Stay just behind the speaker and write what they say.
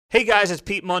Hey guys, it's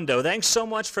Pete Mundo. Thanks so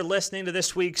much for listening to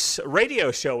this week's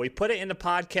radio show. We put it into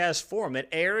podcast form. It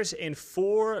airs in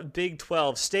 4 Big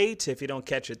 12 states. If you don't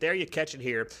catch it there, you catch it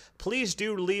here. Please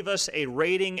do leave us a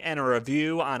rating and a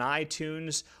review on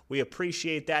iTunes. We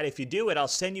appreciate that. If you do it, I'll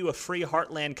send you a free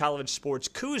Heartland College Sports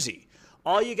koozie.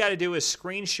 All you got to do is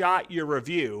screenshot your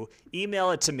review,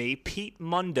 email it to me, Pete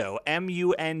Mundo,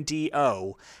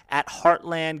 M-U-N-D-O, at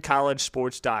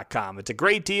heartlandcollegesports.com. It's a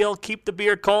great deal. Keep the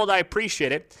beer cold. I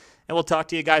appreciate it. And we'll talk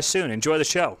to you guys soon. Enjoy the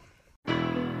show.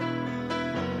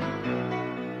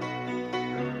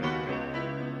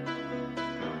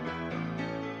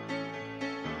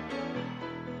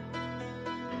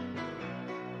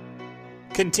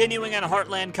 Continuing on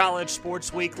Heartland College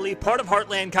Sports Weekly, part of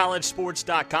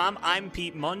HeartlandCollegeSports.com, I'm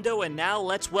Pete Mundo, and now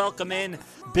let's welcome in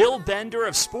Bill Bender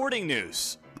of Sporting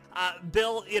News.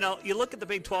 Bill, you look at the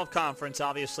Big 12 Conference,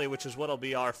 obviously, which is what will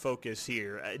be our focus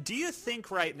here. Do you think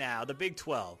right now, the Big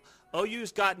 12,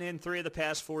 OU's gotten in 3 of the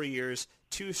past 4 years,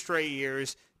 2 straight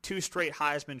years, 2 straight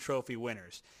Heisman Trophy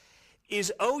winners.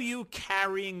 Is OU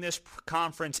carrying this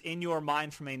conference in your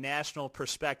mind from a national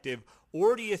perspective,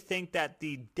 or do you think that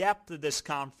the depth of this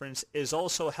conference is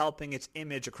also helping its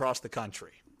image across the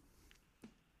country?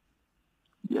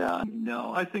 Yeah,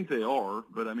 no, I think they are,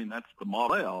 but that's the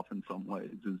model playoff in some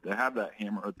ways, is to have that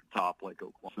hammer at the top like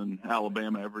Oklahoma and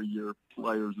Alabama every year,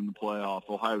 players in the playoffs.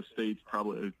 Ohio State's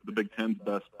probably the Big Ten's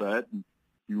best bet. And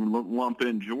you lump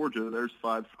in Georgia, there's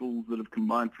 5 schools that have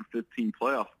combined for 15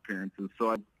 playoff appearances.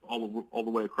 So all the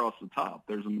way across the top,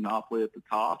 there's a monopoly at the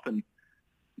top, and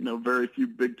very few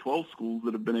Big 12 schools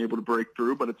that have been able to break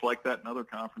through, but it's like that in other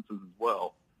conferences as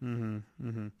well.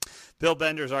 Bill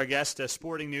Bender's our guest,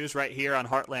 Sporting News right here on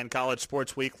Heartland College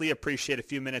Sports Weekly. Appreciate a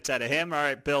few minutes out of him. All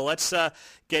right, Bill, let's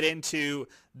get into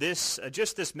this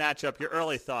matchup, your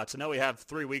early thoughts. I know we have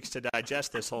 3 weeks to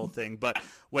digest this whole thing, but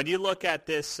when you look at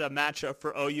this matchup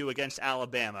for OU against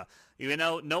Alabama,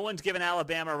 no one's given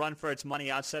Alabama a run for its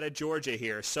money outside of Georgia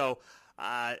here. So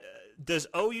does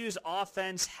OU's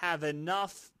offense have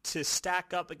enough to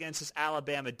stack up against this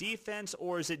Alabama defense,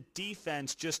 or is it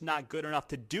defense just not good enough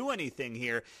to do anything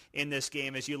here in this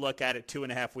game as you look at it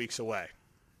 2.5 weeks away?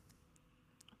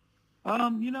 It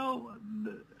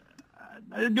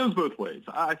goes both ways.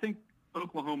 I think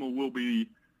Oklahoma will be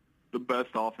the best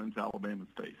offense Alabama's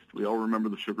faced. We all remember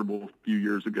the Sugar Bowl a few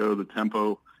years ago. The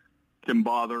tempo can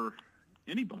bother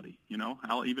anybody,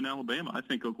 even Alabama. I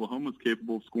think Oklahoma's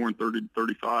capable of scoring 30 to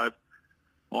 35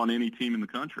 on any team in the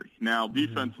country. Now,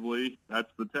 defensively,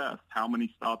 that's the test. How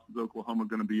many stops is Oklahoma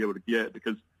going to be able to get?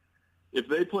 Because if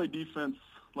they play defense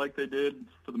like they did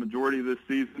for the majority of this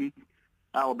season,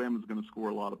 Alabama's going to score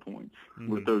a lot of points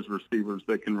with those receivers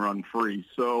that can run free.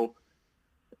 So,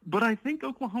 but I think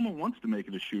Oklahoma wants to make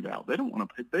it a shootout. They don't want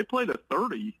to. If they play to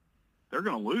 30, they're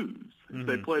going to lose. If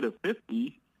they play to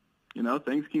 50,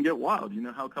 things can get wild. You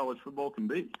know how college football can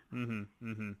be.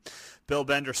 Bill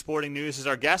Bender, Sporting News, is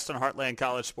our guest on Heartland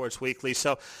College Sports Weekly.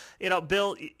 So,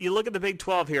 Bill, you look at the Big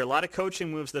 12 here. A lot of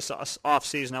coaching moves this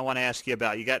offseason I want to ask you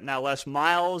about. You got now Les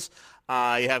Miles.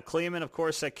 You have Kleeman, of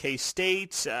course, at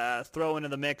K-State. Throw into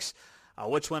the mix.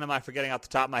 Which one am I forgetting off the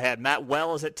top of my head? Matt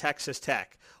Wells at Texas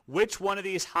Tech. Which one of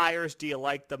these hires do you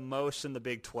like the most in the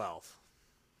Big 12?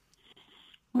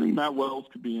 I think Matt Wells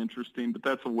could be interesting, but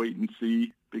that's a wait and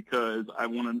see, because I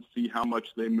want to see how much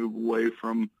they move away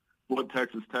from what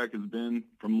Texas Tech has been,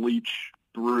 from Leach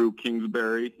through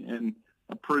Kingsbury, and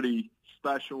a pretty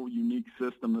special, unique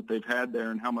system that they've had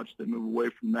there, and how much they move away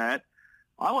from that.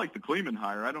 I like the Kleeman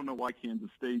hire. I don't know why Kansas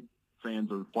State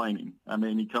fans are flaming.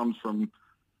 He comes from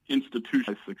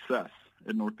institutional success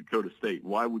at North Dakota State.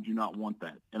 Why would you not want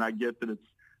that? And I get that it's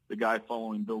the guy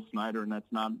following Bill Snyder, and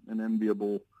that's not an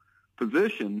enviable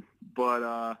position, but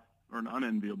or an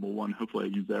unenviable one. Hopefully I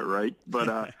use that right.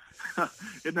 But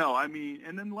and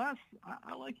then last,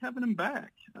 I like having him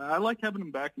back. I like having him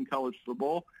back in college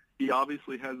football. He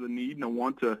obviously has a need and a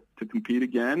want to compete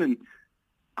again, and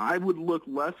I would look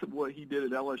less at what he did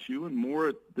at LSU and more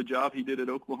at the job he did at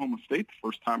Oklahoma State the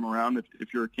first time around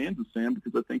if you're a Kansas fan,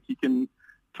 because I think he can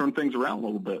turn things around a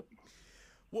little bit.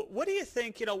 What do you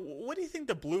think? What do you think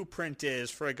the blueprint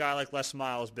is for a guy like Les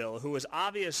Miles, Bill, who is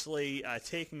obviously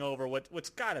taking over what's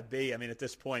got to be, at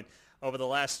this point, over the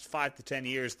last 5 to 10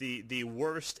 years, the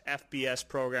worst FBS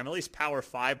program, at least Power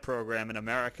 5 program in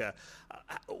America.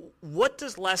 What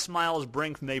does Les Miles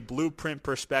bring from a blueprint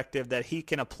perspective that he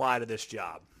can apply to this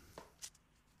job?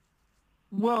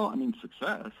 Well,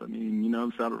 success. He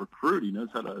knows how to recruit. He knows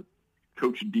how to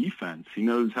coach defense. He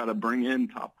knows how to bring in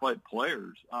top-flight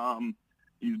players.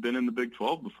 He's been in the Big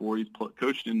 12 before. He's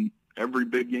coached in every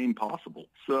big game possible.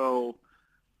 So,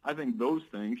 I think those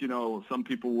things, some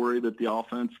people worry that the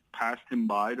offense passed him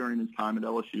by during his time at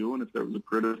LSU, and if there was a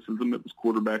criticism, it was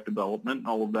quarterback development, and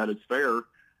all of that is fair,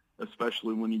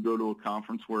 especially when you go to a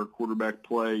conference where quarterback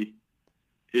play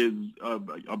is a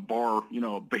bar,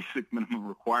 a basic minimum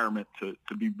requirement to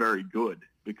be very good,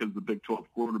 because the Big 12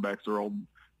 quarterbacks are all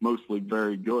mostly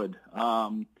very good.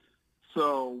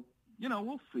 So,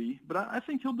 we'll see. But I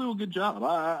think he'll do a good job.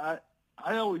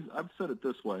 I've said it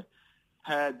this way.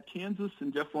 Had Kansas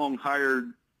and Jeff Long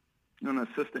hired an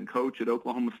assistant coach at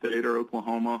Oklahoma State or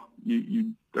Oklahoma,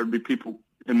 there'd be people,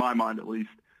 in my mind at least,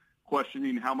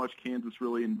 questioning how much Kansas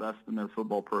really invests in their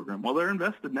football program. Well, they're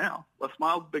invested now. Les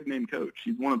Miles, big-name coach.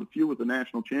 He's one of the few with a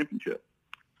national championship.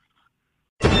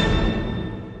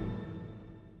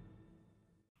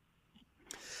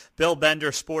 Bill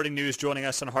Bender, Sporting News, joining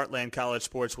us on Heartland College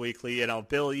Sports Weekly.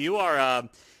 Bill, you are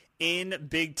in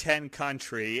Big Ten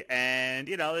country, and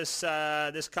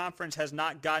this conference has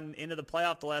not gotten into the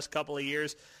playoff the last couple of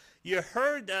years. You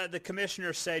heard the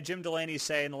commissioner say, Jim Delaney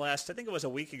say in the last, I think it was a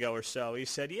week ago or so, he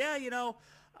said, he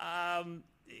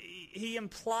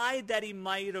implied that he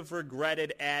might have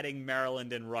regretted adding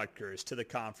Maryland and Rutgers to the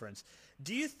conference.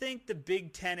 Do you think the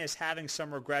Big Ten is having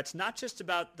some regrets, not just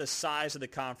about the size of the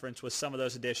conference with some of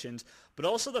those additions, but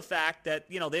also the fact that,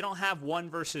 they don't have 1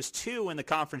 versus 2 in the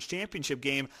conference championship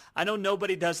game? I know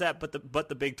nobody does that but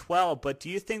the Big 12, but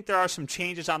do you think there are some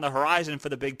changes on the horizon for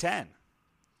the Big Ten?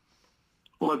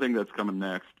 Well, I think that's coming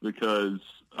next, because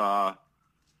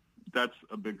that's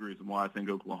a big reason why I think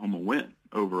Oklahoma went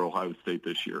over Ohio State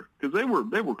this year, because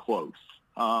they were close.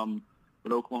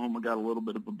 But Oklahoma got a little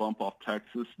bit of a bump off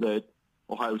Texas that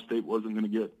Ohio State wasn't going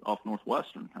to get off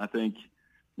Northwestern. I think,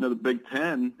 the Big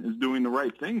Ten is doing the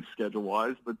right things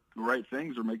schedule-wise, but the right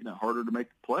things are making it harder to make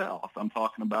the playoff. I'm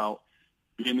talking about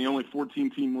being the only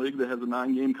 14-team league that has a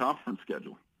 9-game conference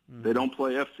schedule. Mm-hmm. They don't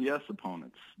play FCS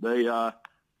opponents. They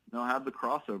have the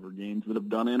crossover games that have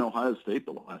done in Ohio State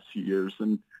the last few years,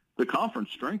 and the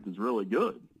conference strength is really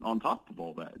good on top of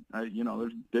all that.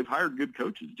 They've hired good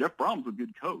coaches. Jeff Brom's a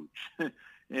good coach,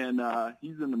 and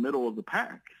he's in the middle of the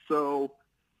pack. So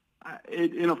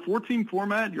in a 14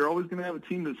 format, you're always going to have a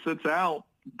team that sits out,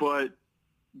 but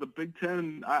the Big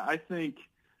Ten, I think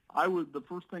the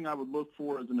first thing I would look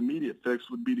for as an immediate fix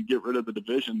would be to get rid of the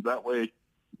divisions. That way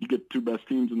you get the 2 best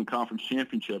teams in the conference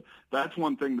championship. That's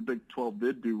one thing the Big 12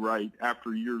 did do right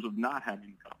after years of not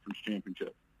having a conference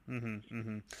championship. Mm-hmm,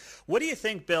 mm-hmm. What do you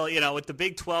think, Bill, with the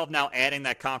Big 12 now adding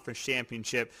that conference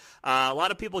championship, a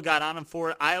lot of people got on him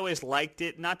for it. I always liked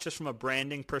it, not just from a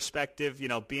branding perspective,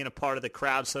 being a part of the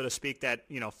crowd, so to speak, that,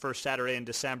 first Saturday in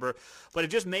December, but it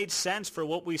just made sense for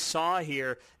what we saw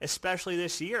here, especially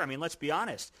this year. I mean, let's be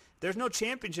honest. There's no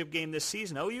championship game this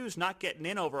season. OU's not getting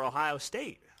in over Ohio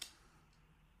State.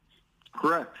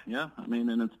 Correct, yeah. I mean,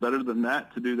 and it's better than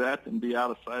that to do that than be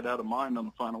out of sight, out of mind on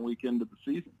the final weekend of the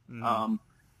season. Mm-hmm.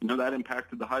 That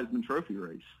impacted the Heisman Trophy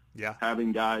race. Yeah.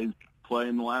 Having guys play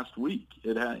in the last week,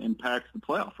 it impacts the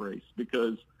playoff race,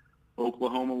 because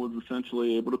Oklahoma was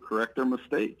essentially able to correct their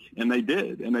mistake, and they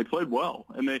did, and they played well.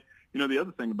 And they, the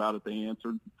other thing about it they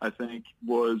answered, I think,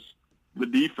 was the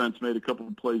defense made a couple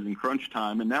of plays in crunch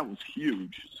time, and that was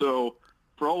huge. So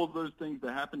for all of those things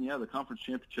that happened, yeah, the conference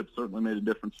championship certainly made a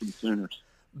difference for the Sooners.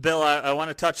 Bill, I want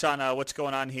to touch on what's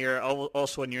going on here,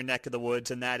 also in your neck of the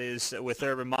woods, and that is with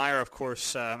Urban Meyer, of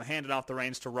course, handing off the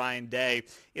reins to Ryan Day.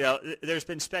 There's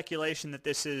been speculation that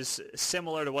this is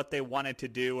similar to what they wanted to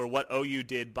do or what OU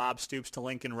did. Bob Stoops to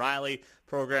Lincoln Riley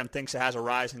program thinks it has a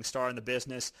rising star in the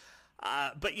business.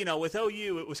 But, with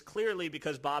OU, it was clearly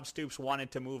because Bob Stoops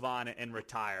wanted to move on and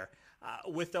retire.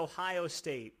 With Ohio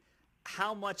State,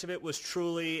 how much of it was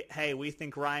truly, hey, we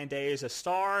think Ryan Day is a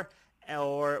star,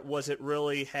 or was it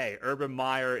really, hey, Urban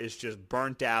Meyer is just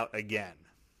burnt out again?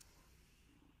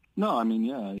 No, I mean,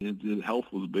 yeah, health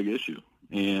was a big issue,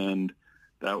 and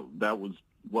that was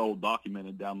well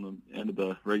documented down the end of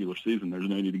the regular season. There's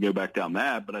no need to go back down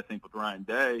that, but I think with Ryan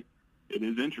Day, it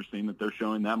is interesting that they're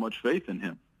showing that much faith in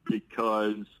him,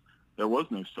 because there was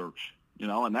no search,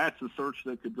 and that's a search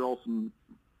that could draw some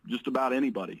just about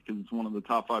anybody, because it's one of the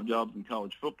top 5 jobs in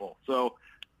college football. So,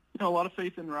 a lot of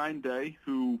faith in Ryan Day,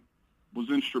 who was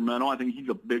instrumental. I think he's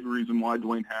a big reason why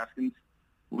Dwayne Haskins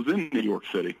was in New York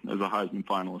City as a Heisman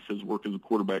finalist, his work as a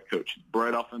quarterback coach. He's a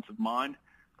bright offensive mind,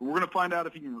 but we're going to find out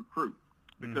if he can recruit,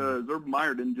 because Urban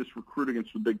Meyer didn't just recruit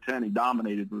against the Big Ten. He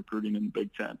dominated recruiting in the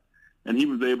Big Ten. And he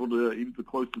was he was the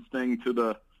closest thing to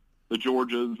the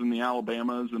Georgias and the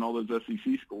Alabamas and all those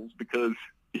SEC schools, because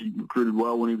he recruited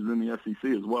well when he was in the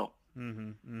SEC as well.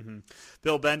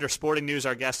 Bill Bender, Sporting News,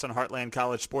 our guest on Heartland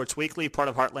College Sports Weekly, part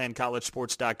of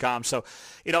HeartlandCollegeSports.com. So,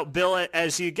 Bill,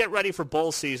 as you get ready for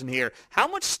bowl season here, how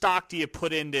much stock do you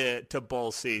put into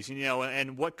bowl season?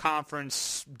 And what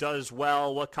conference does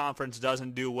well, what conference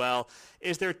doesn't do well?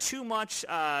 Is there too much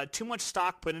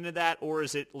stock put into that, or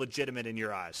is it legitimate in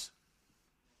your eyes?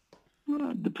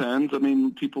 It depends. I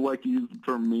mean, people like to use the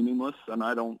term meaningless, and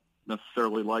I don't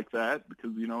necessarily like that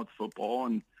because, it's football.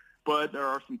 But there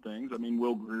are some things. I mean,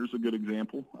 Will Greer's a good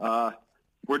example.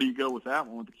 Where do you go with that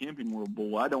one with the Camping World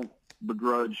Bowl? I don't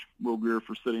begrudge Will Greer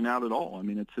for sitting out at all. I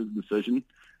mean, it's his decision.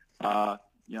 He's a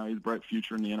bright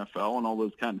future in the NFL and all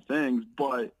those kind of things.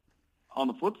 But on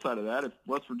the flip side of that, if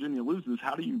West Virginia loses,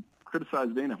 how do you criticize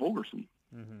Dana Holgorsen?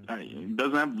 He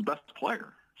doesn't have the best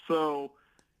player. So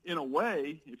in a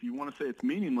way, if you want to say it's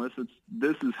meaningless,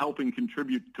 this is helping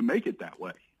contribute to make it that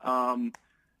way.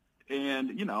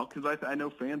 And, because I know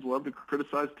fans love to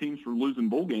criticize teams for losing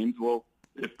bowl games. Well,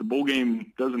 if the bowl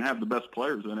game doesn't have the best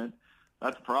players in it,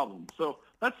 that's a problem. So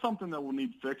that's something that will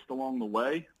need fixed along the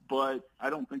way, but I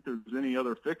don't think there's any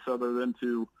other fix other than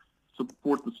to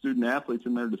support the student-athletes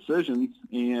in their decisions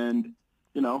and,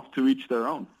 to each their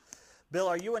own. Bill,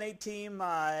 are you an 8-team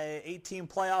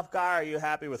playoff guy, or are you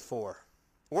happy with 4?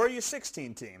 Or are you a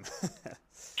 16 team?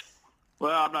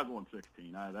 Well, I'm not going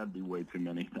 16. That'd be way too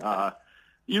many.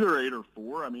 Either 8 or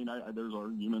 4. I mean, there's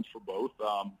arguments for both.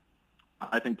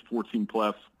 I think the 14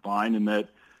 playoffs fine in that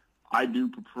I do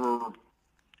prefer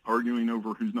arguing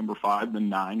over who's number 5 than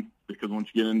 9 because once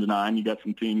you get into 9, you got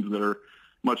some teams that are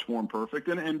much more imperfect.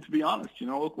 And to be honest,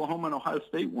 Oklahoma and Ohio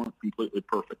State weren't completely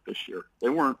perfect this year. They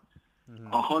weren't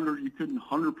 100. You couldn't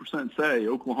 100% say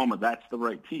Oklahoma, that's the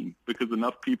right team because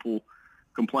enough people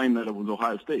complained that it was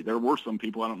Ohio State. There were some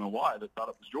people, I don't know why, that thought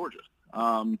it was Georgia.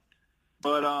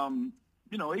 But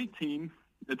 18,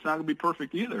 it's not going to be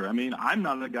perfect either. I mean, I'm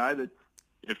not a guy that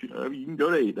if you can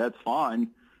go to 8, that's fine.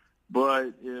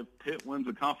 But if Pitt wins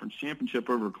a conference championship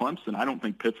over Clemson, I don't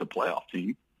think Pitt's a playoff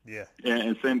team. Yeah.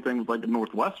 And same thing with like a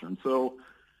Northwestern. So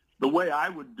the way I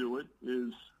would do it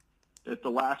is after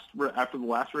the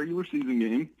last regular season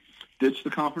game, ditch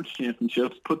the conference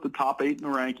championships, put the top 8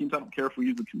 in the rankings. I don't care if we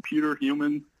use a computer, a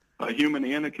human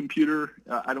and a computer.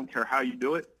 I don't care how you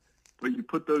do it. But you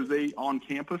put those 8 on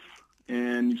campus,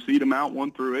 and you seed them out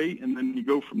 1 through 8, and then you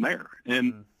go from there.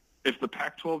 And if the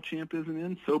Pac-12 champ isn't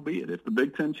in, so be it. If the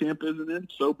Big Ten champ isn't in,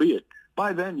 so be it.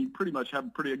 By then, you pretty much have a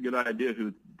pretty good idea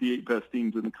who the 8 best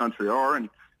teams in the country are. And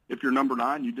if you're number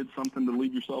 9, you did something to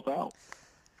leave yourself out.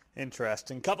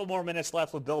 Interesting. Couple more minutes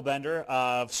left with Bill Bender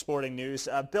of Sporting News.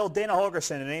 Bill, Dana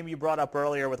Holgorsen, a name you brought up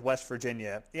earlier with West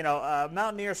Virginia.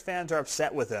 Mountaineers fans are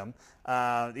upset with him.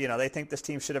 They think this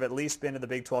team should have at least been to the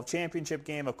Big 12 championship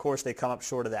game. Of course, they come up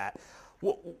short of that.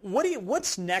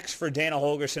 What's next for Dana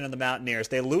Holgorsen and the Mountaineers?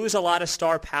 They lose a lot of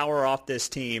star power off this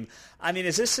team. I mean,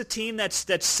 is this a team that's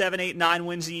 7, 8, 9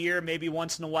 wins a year, maybe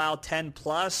once in a while 10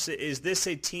 plus? Is this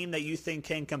a team that you think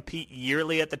can compete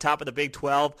yearly at the top of the Big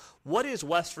 12? What is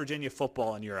West Virginia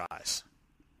football in your eyes?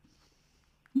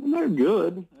 They're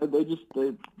good.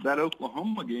 That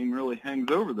Oklahoma game really hangs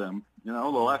over them. The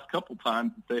last couple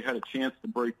times that they had a chance to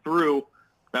break through,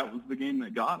 that was the game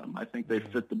that got them. I think they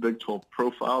fit the Big 12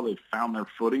 profile. They found their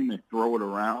footing. They throw it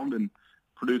around and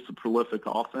produce a prolific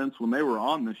offense. When they were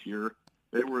on this year,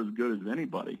 they were as good as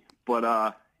anybody.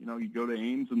 But, you go to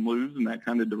Ames and lose, and that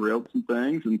kind of derailed some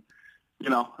things. And,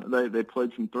 they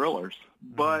played some thrillers.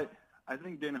 But I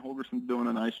think Dana Holgorsen's doing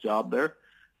a nice job there.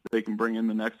 They can bring in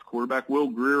the next quarterback. Will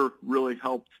Greer really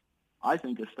helped, I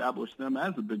think, establish them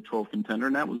as a Big 12 contender,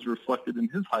 and that was reflected in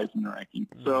his Heisman ranking.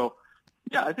 So,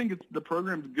 yeah, I think the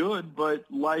program's good, but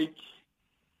like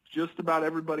just about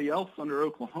everybody else under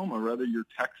Oklahoma, whether you're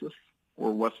Texas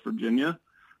or West Virginia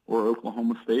or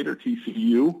Oklahoma State or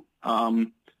TCU,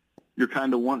 you're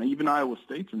kind of one. Even Iowa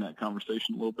State's in that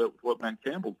conversation a little bit with what Matt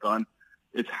Campbell's done.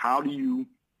 It's how do you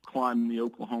climb the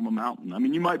Oklahoma mountain? I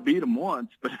mean, you might beat them once,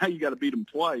 but now you got to beat them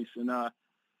twice, and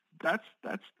that's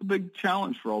the big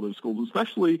challenge for all those schools,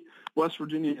 especially West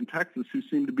Virginia and Texas, who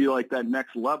seem to be like that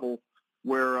next level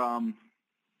where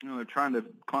they're trying to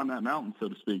climb that mountain, so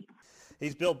to speak.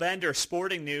 He's Bill Bender,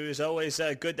 Sporting News. Always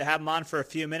good to have him on for a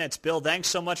few minutes. Bill, thanks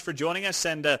so much for joining us,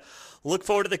 and look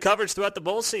forward to the coverage throughout the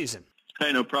bowl season.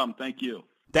 Hey, no problem. Thank you.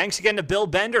 Thanks again to Bill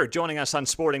Bender joining us on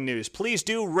Sporting News. Please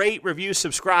do rate, review,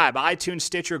 subscribe, iTunes,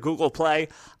 Stitcher, Google Play.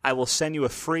 I will send you a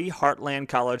free Heartland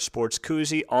College Sports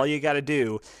koozie. All you got to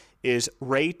do is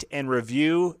rate and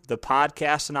review the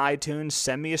podcast on iTunes.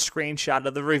 Send me a screenshot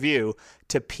of the review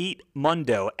to Pete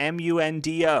Mundo,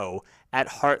 Mundo, at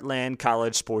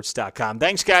HeartlandCollegeSports.com.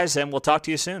 Thanks, guys, and we'll talk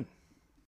to you soon.